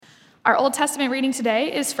Our Old Testament reading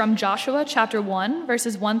today is from Joshua chapter 1,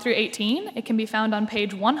 verses 1 through 18. It can be found on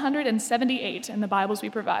page 178 in the Bibles we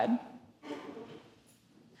provide.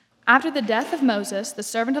 After the death of Moses, the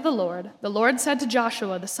servant of the Lord said to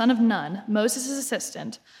Joshua, the son of Nun, Moses'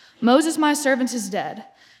 assistant, "Moses, my servant, is dead.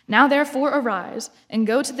 Now therefore arise and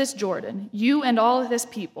go to this Jordan, you and all of this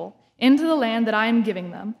people, into the land that I am giving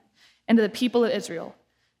them, and to the people of Israel.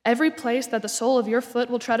 Every place that the sole of your foot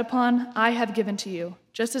will tread upon, I have given to you,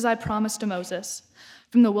 just as I promised to Moses.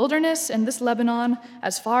 From the wilderness and this Lebanon,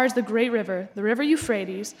 as far as the great river, the river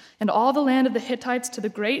Euphrates, and all the land of the Hittites to the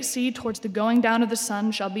great sea towards the going down of the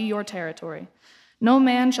sun shall be your territory. No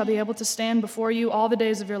man shall be able to stand before you all the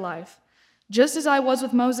days of your life. Just as I was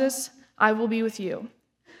with Moses, I will be with you.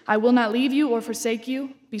 I will not leave you or forsake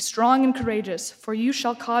you. Be strong and courageous, for you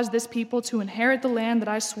shall cause this people to inherit the land that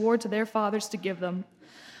I swore to their fathers to give them.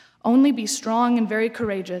 Only be strong and very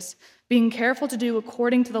courageous, being careful to do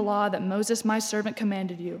according to the law that Moses my servant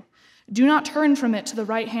commanded you. Do not turn from it to the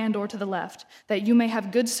right hand or to the left, that you may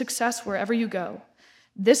have good success wherever you go.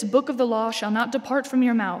 This book of the law shall not depart from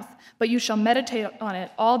your mouth, but you shall meditate on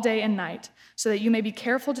it all day and night, so that you may be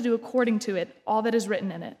careful to do according to it all that is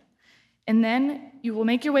written in it. And then you will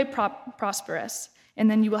make your way prosperous,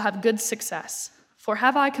 and then you will have good success. For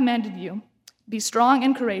have I commanded you, be strong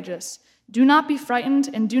and courageous. Do not be frightened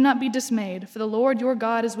and do not be dismayed, for the Lord your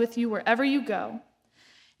God is with you wherever you go."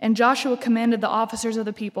 And Joshua commanded the officers of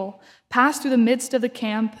the people, "Pass through the midst of the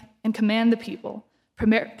camp and command the people.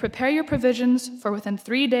 Prepare your provisions, for within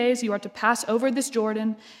 3 days you are to pass over this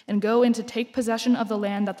Jordan and go in to take possession of the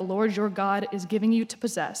land that the Lord your God is giving you to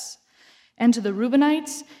possess." And to the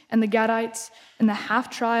Reubenites and the Gadites and the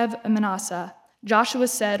half-tribe of Manasseh, Joshua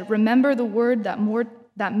said, "Remember the word that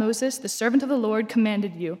Moses, the servant of the Lord,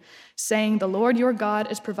 commanded you, saying, 'The Lord your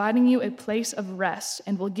God is providing you a place of rest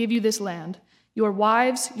and will give you this land. Your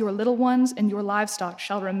wives, your little ones, and your livestock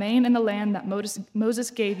shall remain in the land that Moses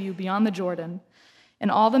gave you beyond the Jordan. And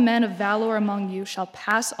all the men of valor among you shall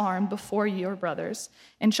pass armed before your brothers,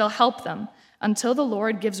 and shall help them, until the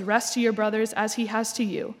Lord gives rest to your brothers as he has to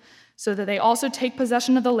you, so that they also take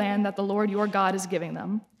possession of the land that the Lord your God is giving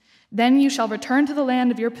them. Then you shall return to the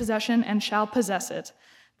land of your possession and shall possess it,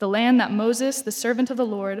 the land that Moses, the servant of the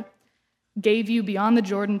Lord, gave you beyond the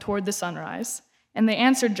Jordan toward the sunrise." And they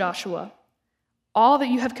answered Joshua, "All that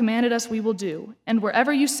you have commanded us we will do, and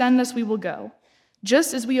wherever you send us we will go.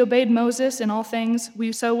 Just as we obeyed Moses in all things,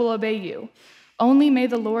 we so will obey you. Only may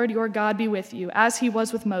the Lord your God be with you, as he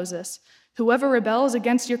was with Moses. Whoever rebels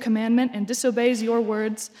against your commandment and disobeys your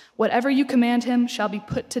words, whatever you command him shall be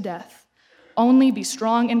put to death. Only be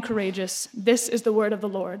strong and courageous. This is the word of the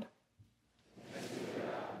Lord."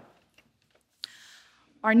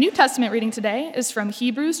 Our New Testament reading today is from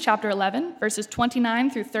Hebrews chapter 11, verses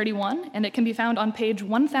 29 through 31, and it can be found on page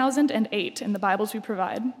 1008 in the Bibles we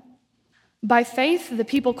provide. "By faith, the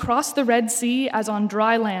people crossed the Red Sea as on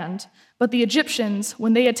dry land, but the Egyptians,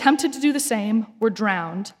 when they attempted to do the same, were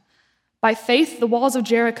drowned. By faith, the walls of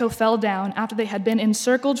Jericho fell down after they had been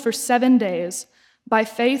encircled for 7 days. By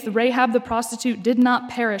faith, Rahab the prostitute did not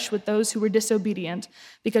perish with those who were disobedient,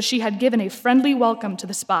 because she had given a friendly welcome to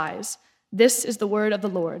the spies. This is the word of the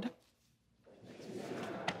Lord."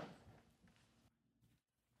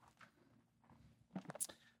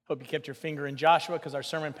 Hope you kept your finger in Joshua, because our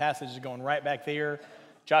sermon passage is going right back there.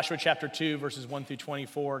 Joshua chapter 2, verses 1 through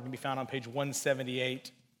 24 can be found on page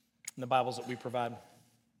 178 in the Bibles that we provide.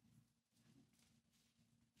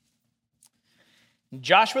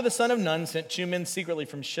 Joshua the son of Nun sent 2 men secretly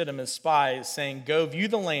from Shittim as spies, saying, "Go view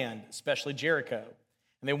the land, especially Jericho."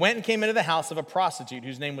 And they went and came into the house of a prostitute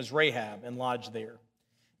whose name was Rahab, and lodged there.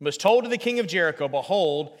 And was told to the king of Jericho,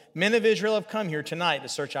 "Behold, men of Israel have come here tonight to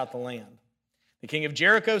search out the land." The king of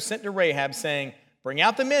Jericho sent to Rahab, saying, "Bring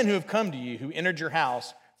out the men who have come to you, who entered your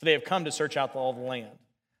house, for they have come to search out all the land."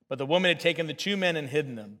 But the woman had taken the 2 men and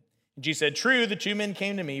hidden them. And she said, "True, the 2 men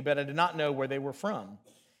came to me, but I did not know where they were from.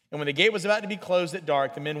 And when the gate was about to be closed at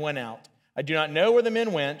dark, the men went out. I do not know where the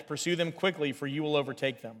men went. Pursue them quickly, for you will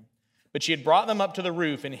overtake them." But she had brought them up to the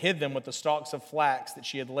roof and hid them with the stalks of flax that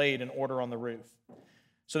she had laid in order on the roof.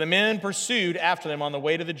 So the men pursued after them on the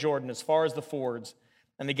way to the Jordan as far as the fords,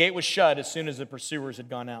 and the gate was shut as soon as the pursuers had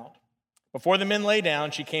gone out. Before the men lay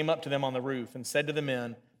down, she came up to them on the roof and said to the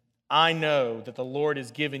men, "I know that the Lord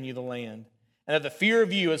has given you the land, and that the fear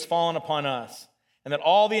of you has fallen upon us, and that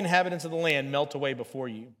all the inhabitants of the land melt away before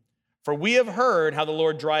you. For we have heard how the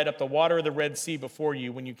Lord dried up the water of the Red Sea before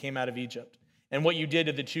you when you came out of Egypt, and what you did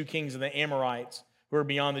to the 2 kings of the Amorites who are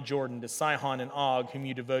beyond the Jordan, to Sihon and Og, whom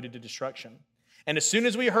you devoted to destruction. And as soon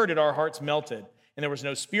as we heard it, our hearts melted, and there was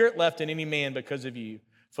no spirit left in any man because of you.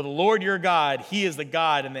 For the Lord your God, he is the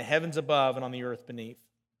God in the heavens above and on the earth beneath.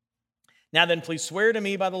 Now then, please swear to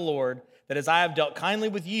me by the Lord that as I have dealt kindly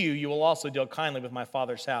with you, you will also deal kindly with my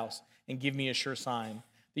father's house, and give me a sure sign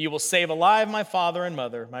that you will save alive my father and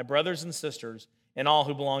mother, my brothers and sisters, and all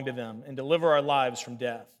who belong to them, and deliver our lives from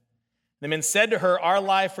death. The men said to her, our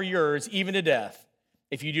life for yours, even to death.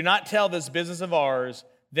 If you do not tell this business of ours,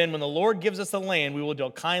 then when the Lord gives us the land, we will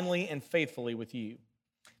deal kindly and faithfully with you.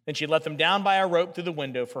 Then she let them down by a rope through the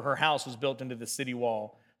window, for her house was built into the city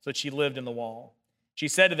wall, so that she lived in the wall. She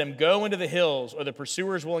said to them, go into the hills, or the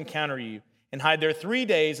pursuers will encounter you, and hide there 3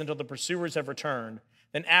 days until the pursuers have returned.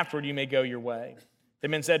 Then afterward you may go your way. The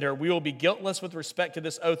men said to her, we will be guiltless with respect to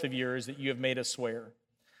this oath of yours that you have made us swear.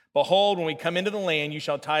 Behold, when we come into the land, you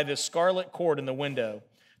shall tie this scarlet cord in the window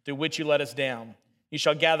through which you let us down. You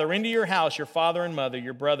shall gather into your house your father and mother,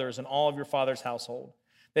 your brothers, and all of your father's household.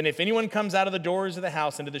 Then if anyone comes out of the doors of the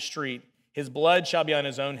house into the street, his blood shall be on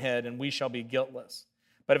his own head, and we shall be guiltless.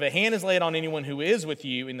 But if a hand is laid on anyone who is with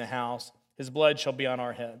you in the house, his blood shall be on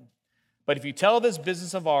our head. But if you tell this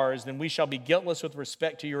business of ours, then we shall be guiltless with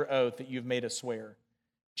respect to your oath that you have made us swear.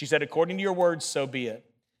 She said, according to your words, so be it.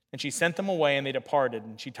 And she sent them away, and they departed,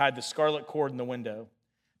 and she tied the scarlet cord in the window.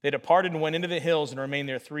 They departed and went into the hills and remained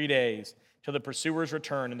there 3 days, till the pursuers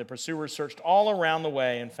returned, and the pursuers searched all around the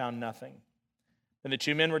way and found nothing. Then the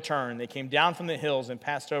 2 men returned. They came down from the hills and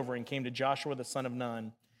passed over and came to Joshua the son of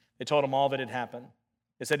Nun. They told him all that had happened.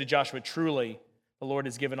 They said to Joshua, truly, the Lord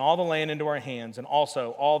has given all the land into our hands, and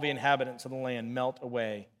also all the inhabitants of the land melt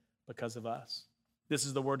away because of us. This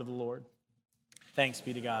is the word of the Lord. Thanks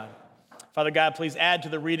be to God. Father God, please add to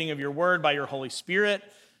the reading of your word by your Holy Spirit,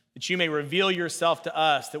 that you may reveal yourself to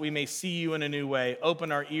us, that we may see you in a new way.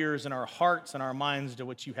 Open our ears and our hearts and our minds to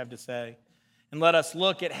what you have to say. And let us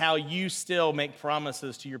look at how you still make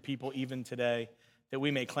promises to your people even today, that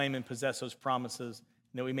we may claim and possess those promises,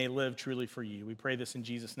 and that we may live truly for you. We pray this in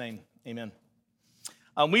Jesus' name. Amen.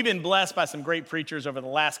 We've been blessed by some great preachers over the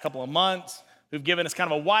last couple of months who've given us kind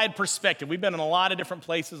of a wide perspective. We've been in a lot of different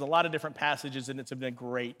places, a lot of different passages, and it's been a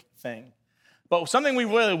great thing. But something we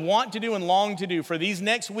really want to do and long to do for these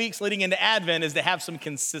next weeks leading into Advent is to have some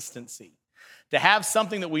consistency, to have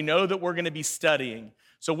something that we know that we're going to be studying.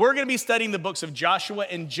 So we're going to be studying the books of Joshua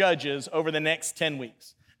and Judges over the next 10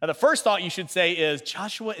 weeks. Now, the first thought you should say is,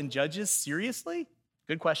 Joshua and Judges, seriously?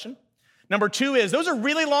 Good question. Number 2 is, those are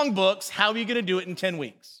really long books. How are you going to do it in 10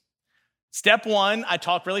 weeks? Step 1, I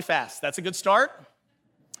talk really fast. That's a good start?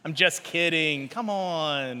 I'm just kidding. Come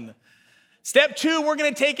on. Step 2, we're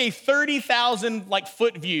going to take a 30,000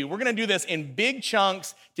 foot view. We're going to do this in big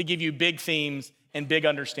chunks to give you big themes and big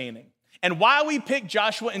understanding. And why we picked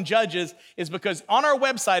Joshua and Judges is because on our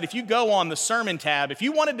website, if you go on the sermon tab, if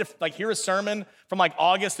you wanted to hear a sermon from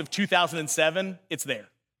August of 2007, it's there,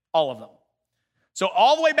 all of them. So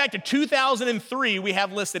all the way back to 2003, we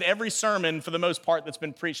have listed every sermon for the most part that's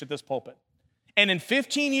been preached at this pulpit. And in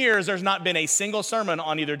 15 years, there's not been a single sermon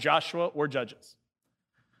on either Joshua or Judges.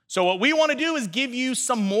 So what we want to do is give you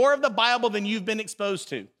some more of the Bible than you've been exposed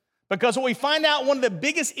to. Because what we find out, one of the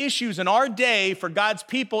biggest issues in our day for God's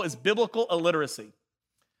people is biblical illiteracy.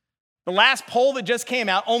 The last poll that just came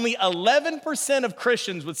out, only 11% of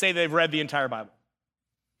Christians would say they've read the entire Bible.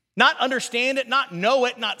 Not understand it, not know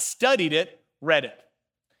it, not studied it, read it.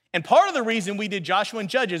 And part of the reason we did Joshua and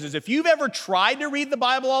Judges is if you've ever tried to read the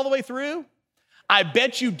Bible all the way through, I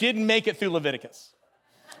bet you didn't make it through Leviticus.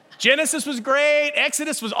 Genesis was great,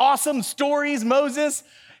 Exodus was awesome, stories, Moses,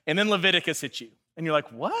 and then Leviticus hit you. And you're like,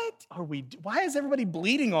 why is everybody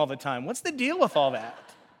bleeding all the time? What's the deal with all that?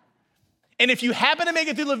 And if you happen to make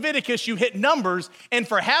it through Leviticus, you hit Numbers, and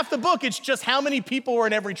for half the book, it's just how many people were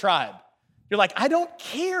in every tribe. You're like, I don't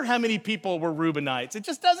care how many people were Reubenites. It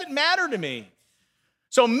just doesn't matter to me.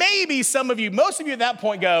 So maybe some of you, most of you at that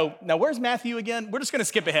point go, now where's Matthew again? We're just going to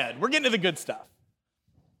skip ahead. We're getting to the good stuff.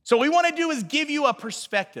 So what we want to do is give you a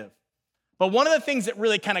perspective. But one of the things that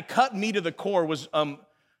really kind of cut me to the core was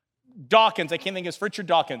Dawkins, I can't think of his, Richard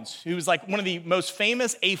Dawkins, who was one of the most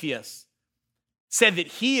famous atheists, said that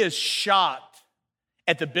he is shocked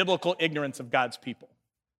at the biblical ignorance of God's people.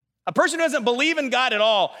 A person who doesn't believe in God at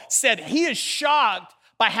all said he is shocked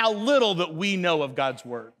by how little that we know of God's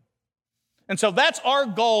word. And so that's our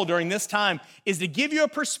goal during this time, is to give you a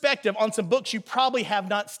perspective on some books you probably have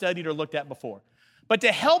not studied or looked at before. But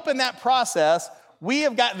to help in that process, we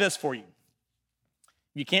have got this for you.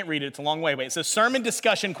 You can't read it, it's a long way away. It says sermon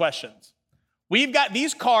discussion questions. We've got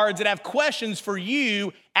these cards that have questions for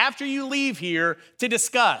you after you leave here to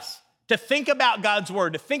discuss, to think about God's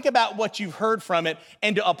word, to think about what you've heard from it,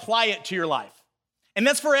 and to apply it to your life. And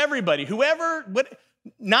that's for everybody.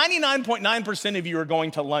 99.9% of you are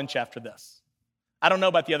going to lunch after this. I don't know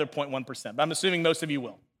about the other 0.1%, but I'm assuming most of you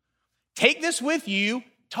will. Take this with you,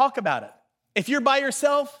 talk about it. If you're by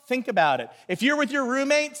yourself, think about it. If you're with your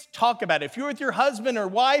roommates, talk about it. If you're with your husband or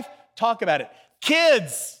wife, talk about it.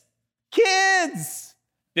 Kids,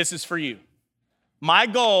 this is for you. My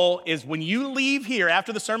goal is when you leave here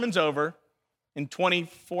after the sermon's over in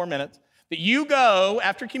 24 minutes, that you go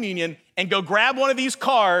after communion and go grab one of these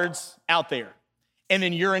cards out there, and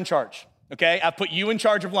then you're in charge, okay? I put you in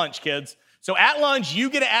charge of lunch, kids. So at lunch, you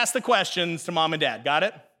get to ask the questions to mom and dad, got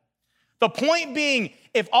it? The point being,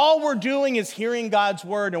 if all we're doing is hearing God's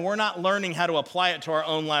word and we're not learning how to apply it to our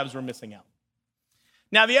own lives, we're missing out.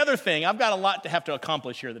 Now, the other thing, I've got a lot to have to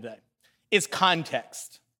accomplish here today, is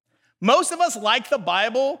context. Most of us like the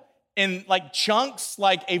Bible in like chunks,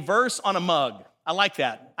 like a verse on a mug. I like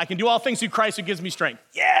that. I can do all things through Christ who gives me strength.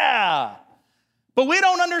 Yeah. But we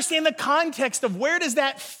don't understand the context of where does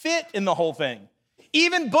that fit in the whole thing.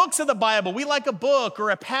 Even books of the Bible, we like a book or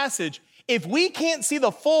a passage. If we can't see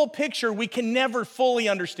the full picture, we can never fully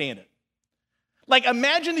understand it. Like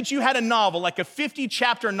imagine that you had a novel, like a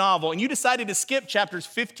 50-chapter novel, and you decided to skip chapters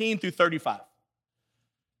 15 through 35.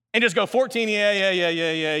 And just go 14,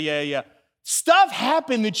 yeah. Stuff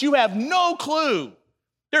happened that you have no clue.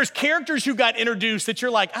 There's characters who got introduced that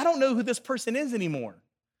you're like, I don't know who this person is anymore.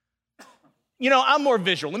 You know, I'm more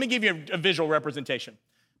visual. Let me give you a visual representation.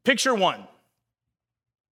 Picture one.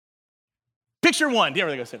 There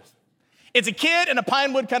we go. It's a kid in a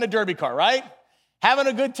Pinewood kind of derby car, right? Having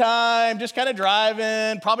a good time, just kind of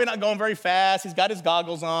driving, probably not going very fast. He's got his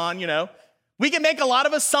goggles on, you know. We can make a lot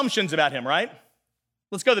of assumptions about him, right?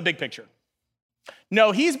 Let's go to the big picture.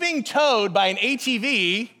 No, he's being towed by an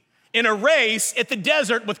ATV in a race at the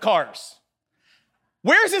desert with cars.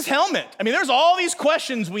 Where's his helmet? I mean, there's all these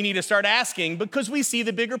questions we need to start asking because we see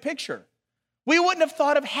the bigger picture. We wouldn't have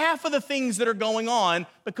thought of half of the things that are going on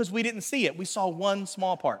because we didn't see it. We saw one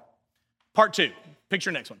small part. Part two,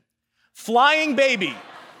 picture next one. Flying baby.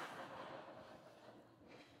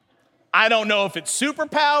 I don't know if it's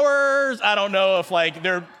superpowers. I don't know if like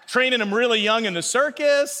they're training him really young in the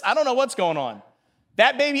circus. I don't know what's going on.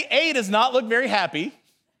 That baby A does not look very happy,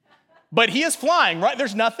 but he is flying, right?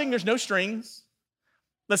 There's no strings.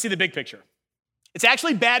 Let's see the big picture. It's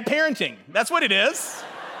actually bad parenting. That's what it is.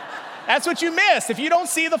 That's what you miss if you don't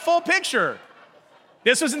see the full picture.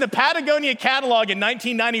 This was in the Patagonia catalog in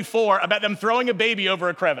 1994 about them throwing a baby over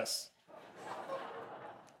a crevice.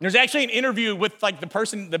 There's actually an interview with like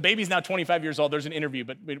the baby's now 25 years old. There's an interview,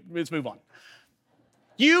 but let's move on.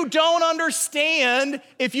 You don't understand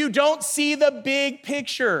if you don't see the big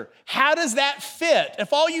picture. How does that fit?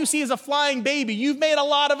 If all you see is a flying baby, you've made a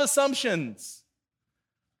lot of assumptions.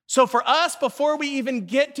 So for us, before we even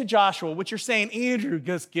get to Joshua, what you're saying, Andrew,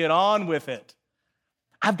 just get on with it.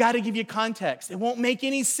 I've got to give you context. It won't make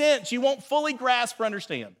any sense. You won't fully grasp or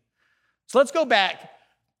understand. So let's go back.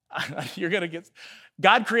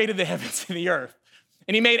 God created the heavens and the earth.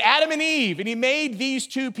 And he made Adam and Eve, and he made these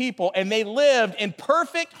two people, and they lived in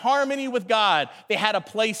perfect harmony with God. They had a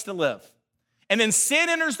place to live. And then sin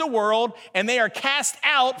enters the world, and they are cast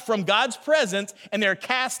out from God's presence, and they're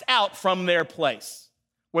cast out from their place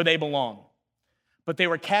where they belong. But they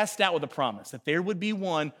were cast out with a promise that there would be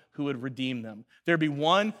one who would redeem them. There'd be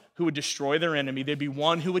one who would destroy their enemy. There'd be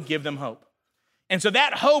one who would give them hope. And so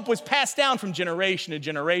that hope was passed down from generation to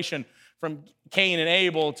generation, from Cain and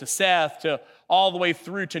Abel to Seth to all the way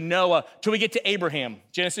through to Noah till we get to Abraham,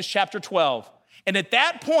 Genesis chapter 12. And at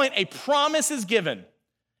that point, a promise is given.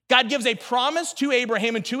 God gives a promise to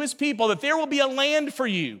Abraham and to his people that there will be a land for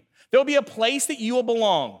you. There will be a place that you will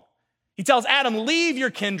belong. He tells Adam, leave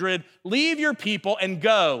your kindred, leave your people, and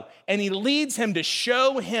go. And he leads him to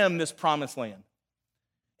show him this promised land.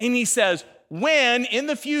 And he says, when in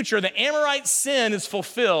the future the Amorite sin is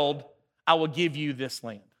fulfilled, I will give you this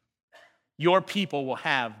land. Your people will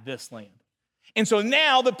have this land. And so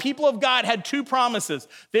now the people of God had two promises.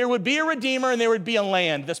 There would be a redeemer and there would be a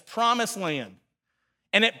land, this promised land.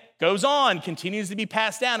 And it goes on, continues to be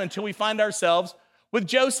passed down until we find ourselves with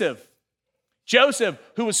Joseph. Joseph,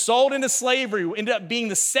 who was sold into slavery, ended up being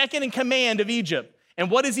the second in command of Egypt. And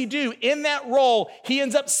what does he do? In that role, he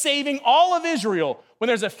ends up saving all of Israel. When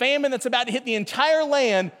there's a famine that's about to hit the entire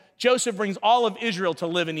land, Joseph brings all of Israel to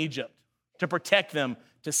live in Egypt, to protect them,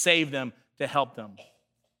 to save them, to help them.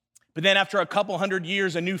 But then after a couple hundred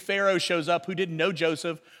years, a new Pharaoh shows up who didn't know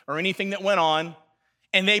Joseph or anything that went on.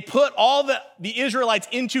 And they put all the Israelites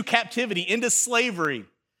into captivity, into slavery,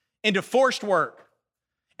 into forced work.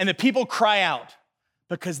 And the people cry out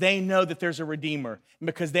because they know that there's a redeemer and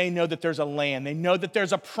because they know that there's a land. They know that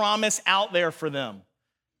there's a promise out there for them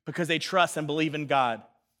because they trust and believe in God.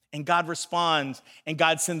 And God responds, and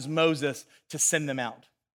God sends Moses to send them out.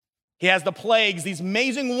 He has the plagues, these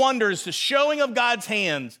amazing wonders, the showing of God's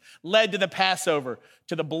hands led to the Passover,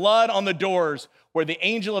 to the blood on the doors where the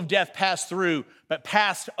angel of death passed through, but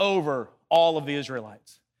passed over all of the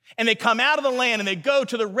Israelites. And they come out of the land and they go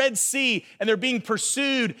to the Red Sea and they're being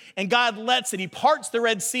pursued, and God lets it. He parts the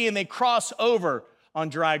Red Sea and they cross over on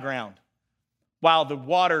dry ground while the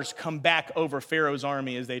waters come back over Pharaoh's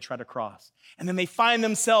army as they try to cross. And then they find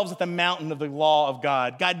themselves at the mountain of the law of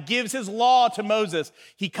God. God gives his law to Moses.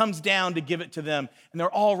 He comes down to give it to them, and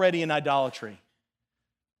they're already in idolatry.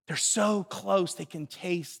 They're so close they can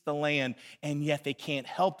taste the land, and yet they can't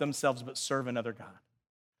help themselves but serve another God.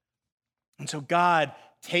 And so God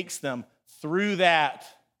takes them through that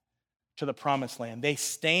to the promised land. They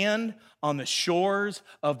stand on the shores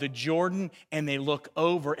of the Jordan and they look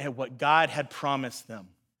over at what God had promised them.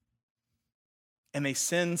 And they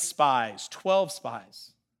send spies, 12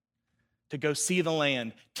 spies, to go see the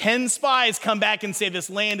land. 10 spies come back and say, this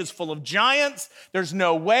land is full of giants. There's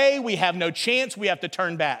no way. We have no chance. We have to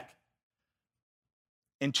turn back.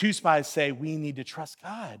 And 2 spies say, we need to trust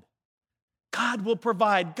God. God will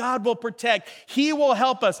provide. God will protect. He will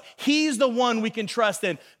help us. He's the one we can trust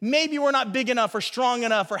in. Maybe we're not big enough or strong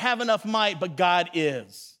enough or have enough might, but God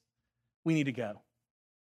is. We need to go.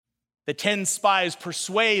 The 10 spies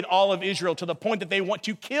persuade all of Israel to the point that they want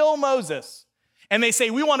to kill Moses. And they say,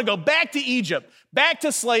 we want to go back to Egypt, back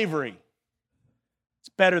to slavery. It's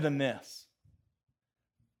better than this.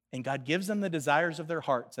 And God gives them the desires of their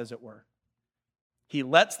hearts, as it were. He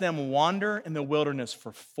lets them wander in the wilderness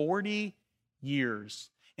for 40 years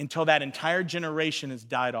until that entire generation has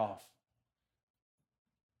died off.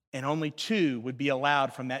 And only 2 would be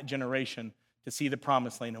allowed from that generation to see the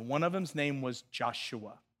promised land. And one of them's name was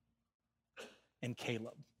Joshua and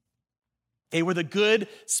Caleb. They were the good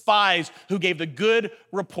spies who gave the good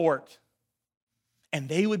report, and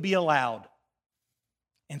they would be allowed.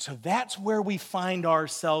 And so that's where we find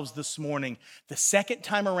ourselves this morning. The second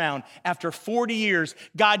time around, after 40 years,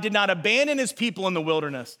 God did not abandon his people in the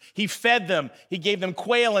wilderness. He fed them. He gave them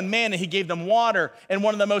quail and manna. He gave them water. And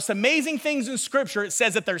one of the most amazing things in Scripture, it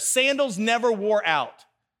says that their sandals never wore out.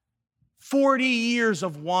 40 years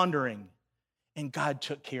of wandering, and God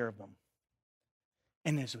took care of them.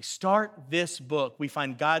 And as we start this book, we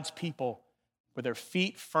find God's people with their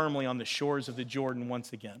feet firmly on the shores of the Jordan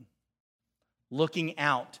once again, looking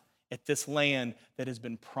out at this land that has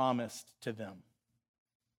been promised to them.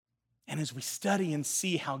 And as we study and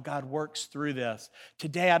see how God works through this,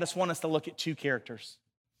 today I just want us to look at 2 characters.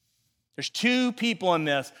 There's 2 people in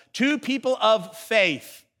this, 2 people of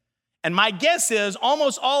faith. And my guess is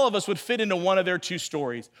almost all of us would fit into one of their 2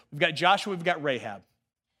 stories. We've got Joshua, we've got Rahab.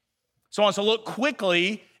 So I want us to look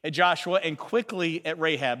quickly at Joshua and quickly at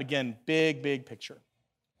Rahab. Again, big, big picture.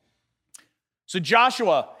 So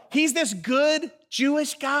Joshua, he's this good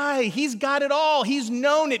Jewish guy. He's got it all. He's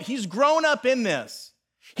known it. He's grown up in this.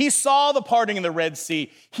 He saw the parting of the Red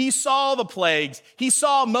Sea. He saw the plagues. He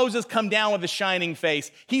saw Moses come down with a shining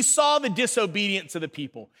face. He saw the disobedience of the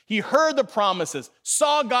people. He heard the promises,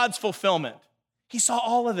 saw God's fulfillment. He saw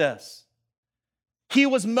all of this. He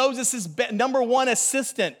was Moses' number 1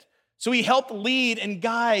 assistant. So he helped lead and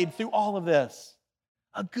guide through all of this.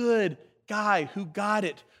 A good guy who got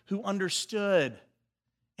it, who understood,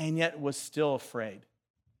 and yet was still afraid.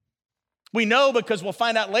 We know because we'll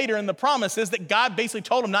find out later in the promises that God basically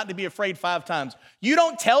told him not to be afraid 5 times. You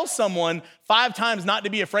don't tell someone 5 times not to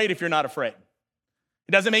be afraid if you're not afraid.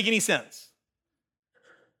 It doesn't make any sense.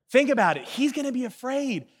 Think about it. He's going to be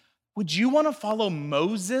afraid. Would you want to follow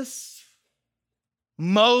Moses?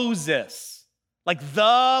 Moses. Like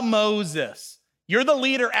the Moses. You're the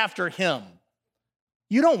leader after him.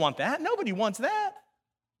 You don't want that. Nobody wants that.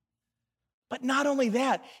 But not only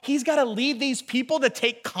that, he's got to lead these people to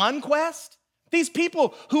take conquest. These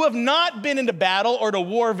people who have not been into battle or to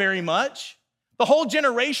war very much. The whole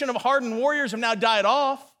generation of hardened warriors have now died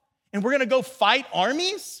off, and we're going to go fight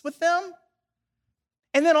armies with them?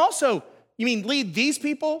 And then also, you mean lead these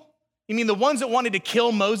people? You mean the ones that wanted to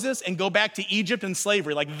kill Moses and go back to Egypt and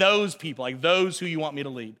slavery, like those people, like those who you want me to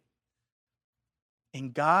lead?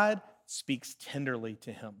 And God speaks tenderly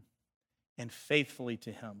to him and faithfully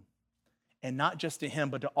to him. And not just to him,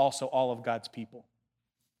 but to also all of God's people.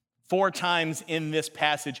 4 times in this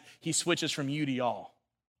passage, he switches from you to y'all,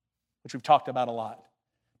 which we've talked about a lot.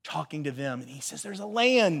 Talking to them, and he says, there's a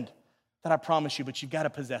land that I promise you, but you've got to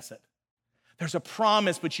possess it. There's a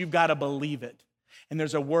promise, but you've got to believe it. And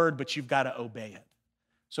there's a word, but you've got to obey it.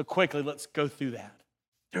 So quickly, let's go through that.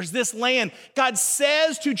 There's this land. God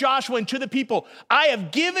says to Joshua and to the people, I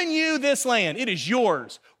have given you this land. It is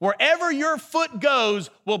yours. Wherever your foot goes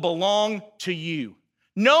will belong to you.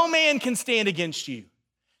 No man can stand against you.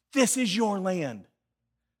 This is your land.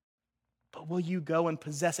 But will you go and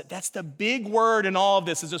possess it? That's the big word in all of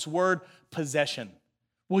this, is this word possession.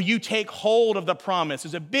 Will you take hold of the promise?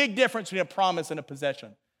 There's a big difference between a promise and a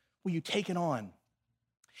possession. Will you take it on?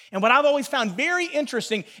 And what I've always found very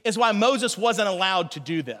interesting is why Moses wasn't allowed to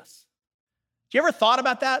do this. You ever thought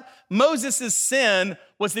about that? Moses' sin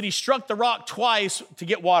was that he struck the rock twice to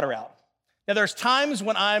get water out. Now, there's times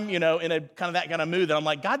when I'm, in a kind of that kind of mood that I'm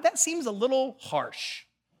like, God, that seems a little harsh.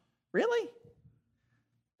 Really?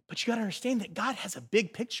 But you got to understand that God has a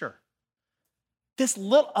big picture.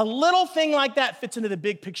 A little thing like that fits into the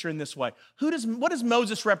big picture in this way. What does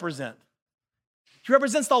Moses represent? He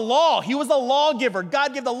represents the law. He was the lawgiver.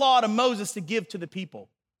 God gave the law to Moses to give to the people.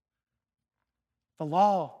 The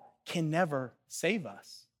law can never save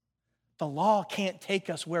us. The law can't take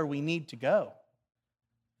us where we need to go.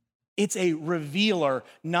 It's a revealer,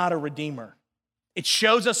 not a redeemer. It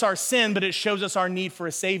shows us our sin, but it shows us our need for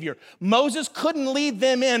a savior. Moses couldn't lead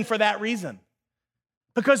them in for that reason,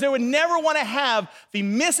 because they would never want to have the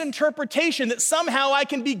misinterpretation that somehow I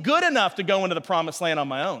can be good enough to go into the promised land on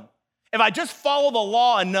my own. If I just follow the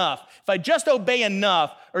law enough, if I just obey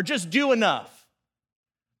enough, or just do enough.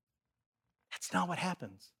 That's not what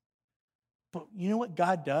happens. But you know what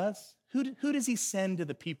God does? Who does he send to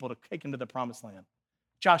the people to take into the promised land?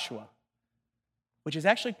 Joshua, which is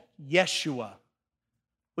actually Yeshua,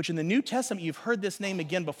 which in the New Testament, you've heard this name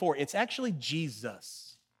again before. It's actually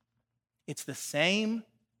Jesus. It's the same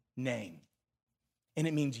name, and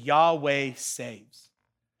it means Yahweh saves.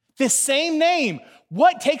 This same name.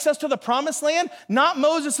 What takes us to the promised land? Not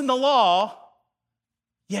Moses and the law,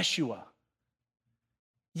 Yeshua.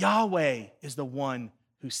 Yahweh is the one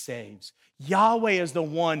who saves. Yahweh is the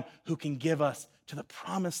one who can give us to the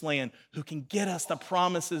promised land, who can get us the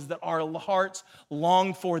promises that our hearts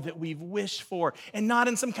long for, that we've wished for, and not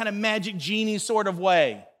in some kind of magic genie sort of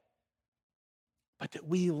way, but that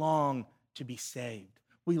we long to be saved.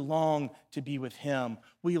 We long to be with him.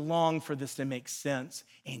 We long for this to make sense,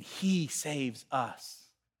 and he saves us.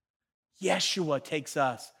 Yeshua takes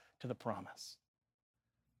us to the promise.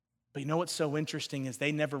 But you know what's so interesting is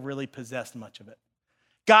they never really possessed much of it.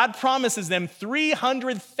 God promises them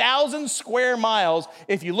 300,000 square miles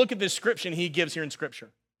if you look at the description he gives here in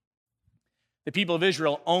Scripture. The people of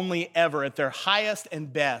Israel only ever, at their highest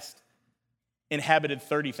and best, inhabited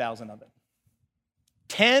 30,000 of it.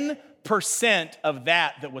 10% of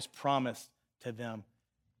that was promised to them.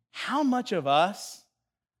 How much of us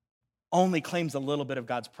only claims a little bit of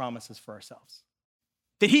God's promises for ourselves?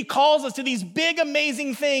 That he calls us to these big,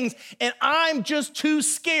 amazing things, and I'm just too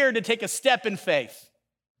scared to take a step in faith.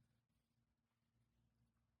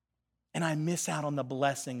 And I miss out on the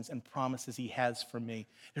blessings and promises he has for me.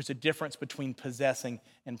 There's a difference between possessing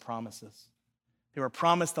and promises. They were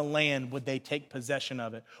promised the land. Would they take possession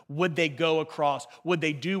of it? Would they go across? Would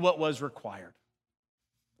they do what was required?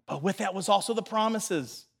 But with that was also the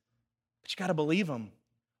promises. But you got to believe them.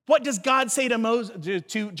 What does God say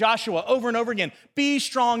to Joshua over and over again? Be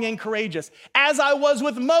strong and courageous. As I was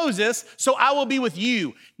with Moses, so I will be with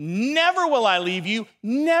you. Never will I leave you.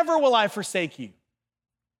 Never will I forsake you.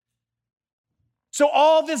 So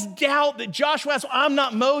all this doubt that Joshua has, I'm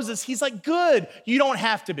not Moses, he's like, good, you don't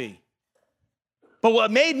have to be. But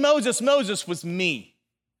what made Moses Moses was me.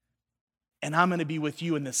 And I'm going to be with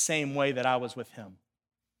you in the same way that I was with him.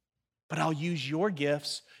 But I'll use your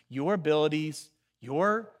gifts, your abilities,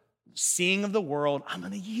 your seeing of the world. I'm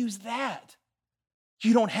going to use that.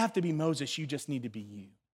 You don't have to be Moses, you just need to be you.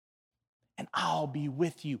 And I'll be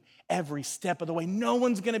with you every step of the way. No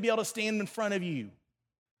one's going to be able to stand in front of you.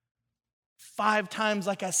 5 times,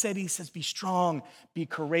 like I said, he says, be strong, be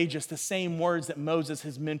courageous. The same words that Moses,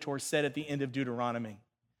 his mentor, said at the end of Deuteronomy.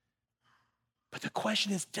 But the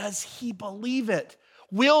question is, does he believe it?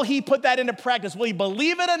 Will he put that into practice? Will he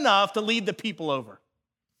believe it enough to lead the people over?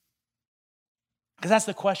 Because that's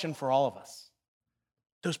the question for all of us.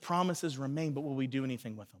 Those promises remain, but will we do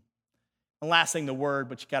anything with them? And last thing, the word,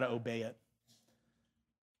 but you got to obey it.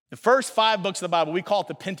 The first 5 books of the Bible, we call it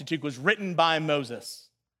the Pentateuch, was written by Moses.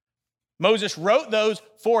 Moses wrote those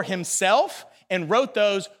for himself and wrote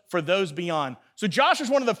those for those beyond. So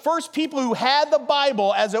Joshua's one of the first people who had the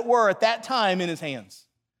Bible, as it were, at that time in his hands.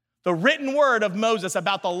 The written word of Moses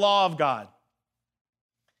about the law of God.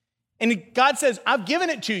 And God says, I've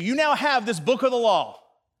given it to you. You now have this book of the law.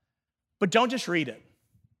 But don't just read it.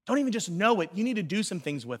 Don't even just know it. You need to do some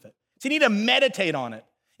things with it. So you need to meditate on it.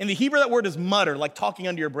 In the Hebrew, that word is mutter, like talking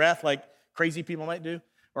under your breath, like crazy people might do.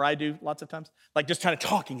 or I do lots of times. Like just kind of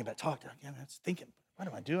talking, thinking, what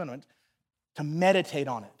am I doing? To meditate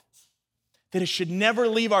on it. That it should never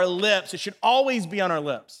leave our lips. It should always be on our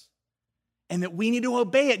lips. And that we need to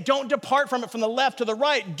obey it. Don't depart from it from the left to the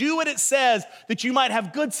right. Do what it says that you might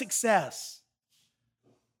have good success.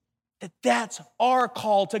 That's our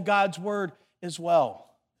call to God's word as well.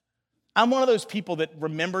 I'm one of those people that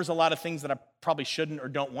remembers a lot of things that I probably shouldn't or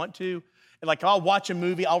don't want to. Like I'll watch a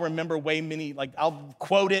movie, I'll remember I'll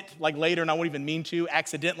quote it like later and I won't even mean to.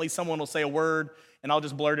 Accidentally, someone will say a word and I'll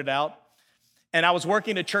just blurt it out. And I was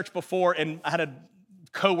working at church before and I had a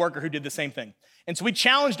coworker who did the same thing. And so we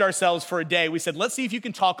challenged ourselves for a day. We said, let's see if you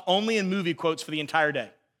can talk only in movie quotes for the entire day.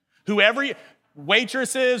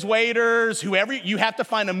 Waitresses, waiters, whoever, you have to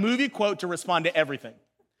find a movie quote to respond to everything.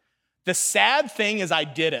 The sad thing is I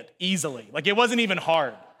did it easily. Like it wasn't even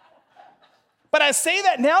hard. But I say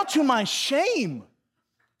that now to my shame.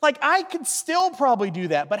 Like I could still probably do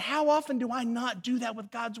that, but how often do I not do that with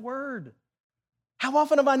God's word? How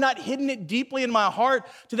often have I not hidden it deeply in my heart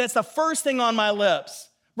to that's the first thing on my lips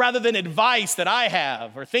rather than advice that I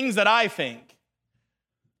have or things that I think?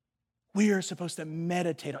 We are supposed to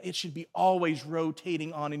meditate on it. It should be always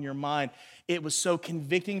rotating on in your mind. It was so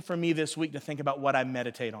convicting for me this week to think about what I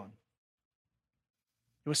meditate on.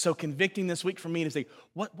 It was so convicting this week for me to say,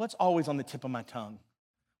 what's always on the tip of my tongue?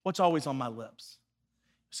 What's always on my lips?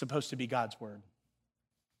 It's supposed to be God's word.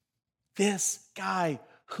 This guy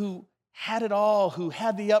who had it all, who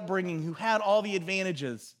had the upbringing, who had all the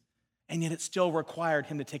advantages, and yet it still required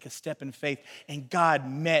him to take a step in faith, and God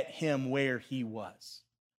met him where he was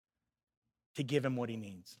to give him what he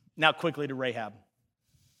needs. Now quickly to Rahab.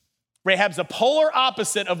 Rahab's the polar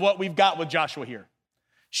opposite of what we've got with Joshua here.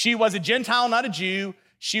 She was a Gentile, not a Jew.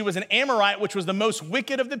 She was an Amorite, which was the most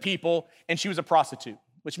wicked of the people, and she was a prostitute,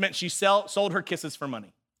 which meant she sold her kisses for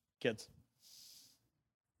money. Kids.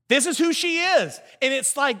 This is who she is. And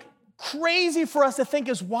it's like crazy for us to think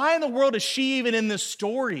is why in the world is she even in this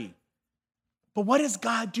story? But what does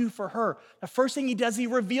God do for her? The first thing he does, he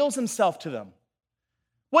reveals himself to them.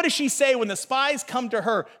 What does she say when the spies come to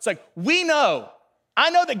her? It's like,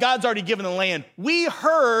 I know that God's already given the land. We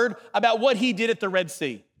heard about what he did at the Red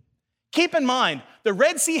Sea. Keep in mind, the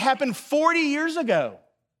Red Sea happened 40 years ago.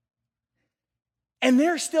 And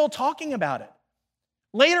they're still talking about it.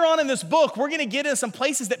 Later on in this book, we're going to get into some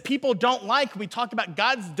places that people don't like. We talk about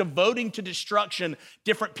God's devoting to destruction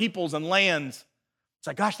different peoples and lands. It's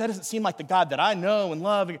like, gosh, that doesn't seem like the God that I know and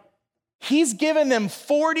love. He's given them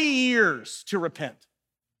 40 years to repent.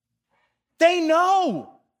 They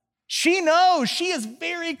know. She knows. She is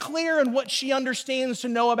very clear in what she understands to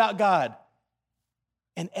know about God.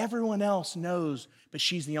 And everyone else knows, but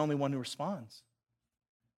she's the only one who responds.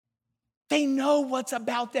 They know what's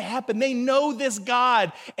about to happen. They know this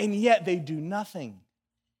God, and yet they do nothing.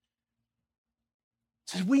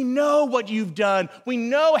 It says, we know what you've done. We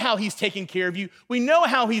know how he's taken care of you. We know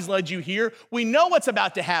how he's led you here. We know what's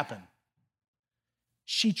about to happen.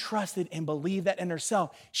 She trusted and believed that in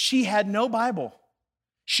herself. She had no Bible.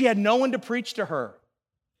 She had no one to preach to her.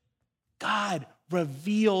 God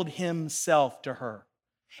revealed himself to her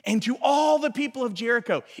and to all the people of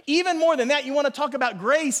Jericho. Even more than that, you want to talk about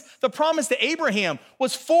grace? The promise to Abraham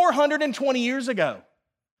was 420 years ago.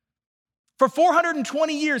 For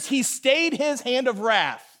 420 years, he stayed his hand of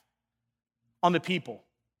wrath on the people,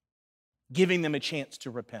 giving them a chance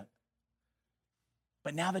to repent.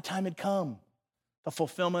 But now the time had come, the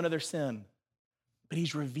fulfillment of their sin. But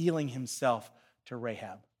he's revealing himself to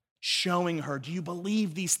Rahab, showing her, do you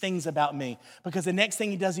believe these things about me? Because the next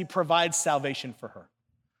thing he does, he provides salvation for her.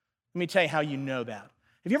 Let me tell you how you know that.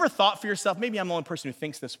 Have you ever thought for yourself, maybe I'm the only person who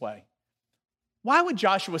thinks this way, why would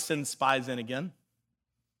Joshua send spies in again?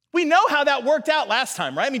 We know how that worked out last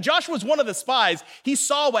time, right? I mean, Joshua was one of the spies. He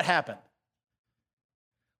saw what happened.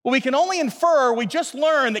 Well, we can only infer, we just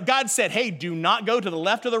learned that God said, hey, do not go to the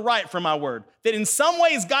left or the right for my word. That in some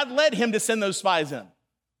ways, God led him to send those spies in.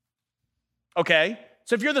 Okay,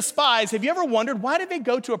 so if you're the spies, have you ever wondered, why did they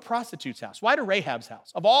go to a prostitute's house? Why to Rahab's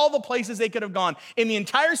house? Of all the places they could have gone in the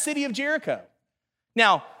entire city of Jericho.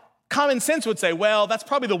 Now, common sense would say, well, that's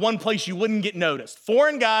probably the one place you wouldn't get noticed.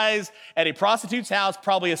 Foreign guys at a prostitute's house,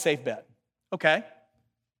 probably a safe bet. Okay.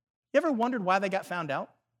 You ever wondered why they got found out?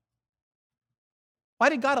 Why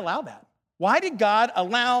did God allow that? Why did God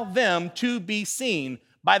allow them to be seen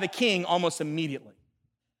by the king almost immediately?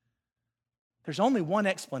 There's only one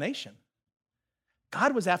explanation.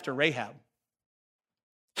 God was after Rahab.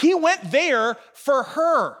 He went there for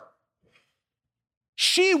her.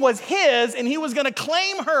 She was his, and he was going to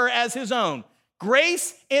claim her as his own.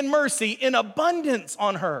 Grace and mercy in abundance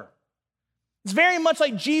on her. It's very much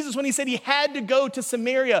like Jesus when he said he had to go to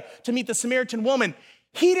Samaria to meet the Samaritan woman.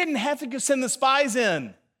 He didn't have to go send the spies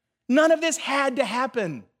in. None of this had to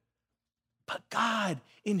happen. But God,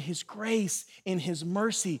 in his grace, in his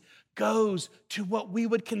mercy, goes to what we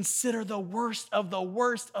would consider the worst of the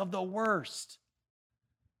worst of the worst.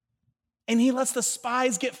 And he lets the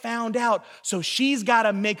spies get found out, so she's got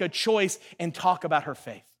to make a choice and talk about her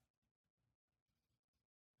faith.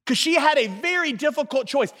 Because she had a very difficult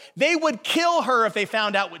choice. They would kill her if they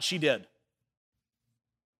found out what she did.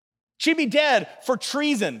 She'd be dead for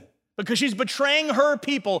treason because she's betraying her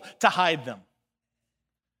people to hide them.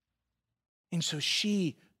 And so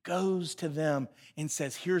she goes to them and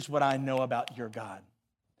says, here's what I know about your God.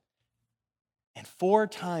 And 4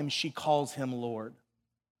 times she calls him Lord.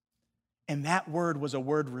 And that word was a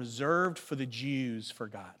word reserved for the Jews for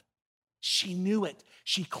God. She knew it.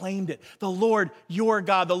 She claimed it. The Lord, your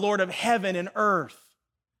God, the Lord of heaven and earth.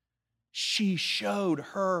 She showed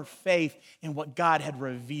her faith in what God had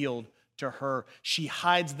revealed to her. She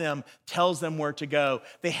hides them, tells them where to go.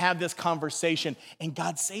 They have this conversation, and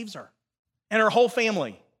God saves her and her whole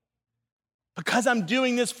family. Because I'm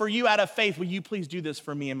doing this for you out of faith, will you please do this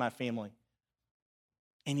for me and my family?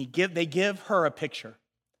 And they give her a picture.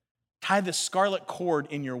 Tie the scarlet cord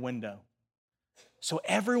in your window, so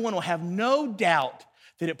everyone will have no doubt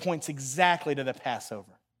that it points exactly to the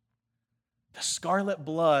Passover. The scarlet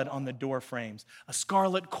blood on the door frames, a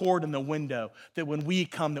scarlet cord in the window, that when we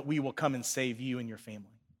come, that we will come and save you and your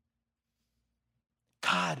family.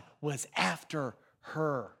 God was after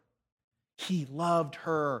her. He loved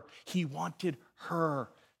her. He wanted her,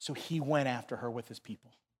 so he went after her with his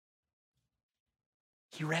people.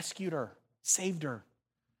 He rescued her, saved her.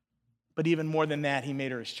 But even more than that, he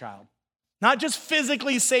made her his child. Not just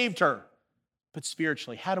physically saved her, but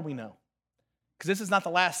spiritually. How do we know? Because this is not the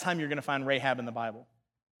last time you're going to find Rahab in the Bible.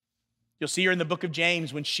 You'll see her in the book of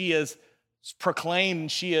James when she is proclaimed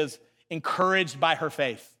and she is encouraged by her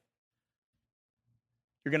faith.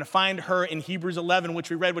 You're going to find her in Hebrews 11, which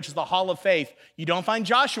we read, which is the hall of faith. You don't find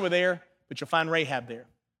Joshua there, but you'll find Rahab there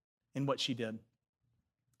and what she did.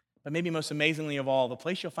 But maybe most amazingly of all, the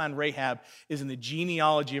place you'll find Rahab is in the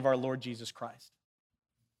genealogy of our Lord Jesus Christ.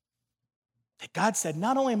 That God said,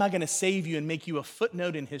 not only am I going to save you and make you a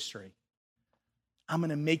footnote in history, I'm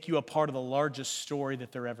going to make you a part of the largest story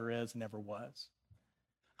that there ever is and ever was.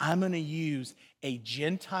 I'm going to use a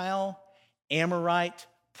Gentile, Amorite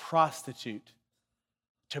prostitute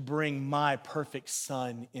to bring my perfect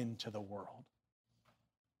son into the world,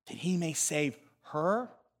 that he may save her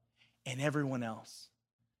and everyone else,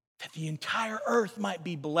 that the entire earth might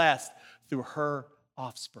be blessed through her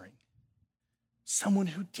offspring. Someone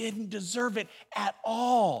who didn't deserve it at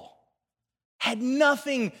all, had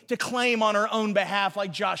nothing to claim on her own behalf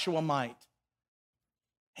like Joshua might.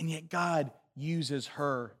 And yet God uses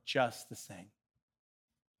her just the same.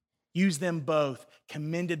 Used them both,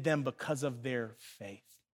 commended them because of their faith.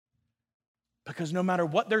 Because no matter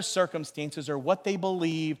what their circumstances or what they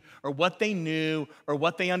believed or what they knew or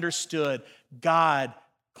what they understood, God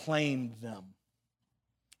claimed them.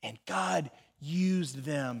 And God used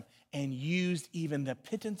them and used even the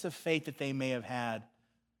pittance of faith that they may have had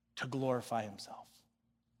to glorify himself.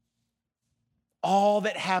 All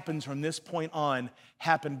that happens from this point on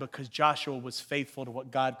happened because Joshua was faithful to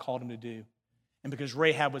what God called him to do, and because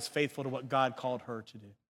Rahab was faithful to what God called her to do.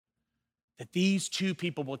 That these two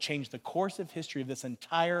people will change the course of history of this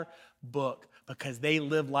entire book because they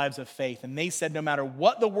lived lives of faith. And they said, no matter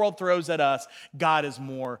what the world throws at us, God is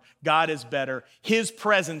more, God is better. His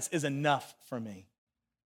presence is enough for me.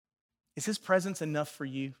 Is his presence enough for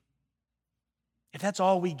you? If that's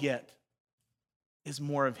all we get is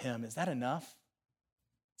more of him, is that enough?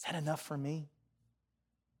 Is that enough for me?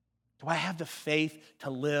 Do I have the faith to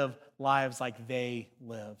live lives like they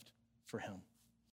lived for him?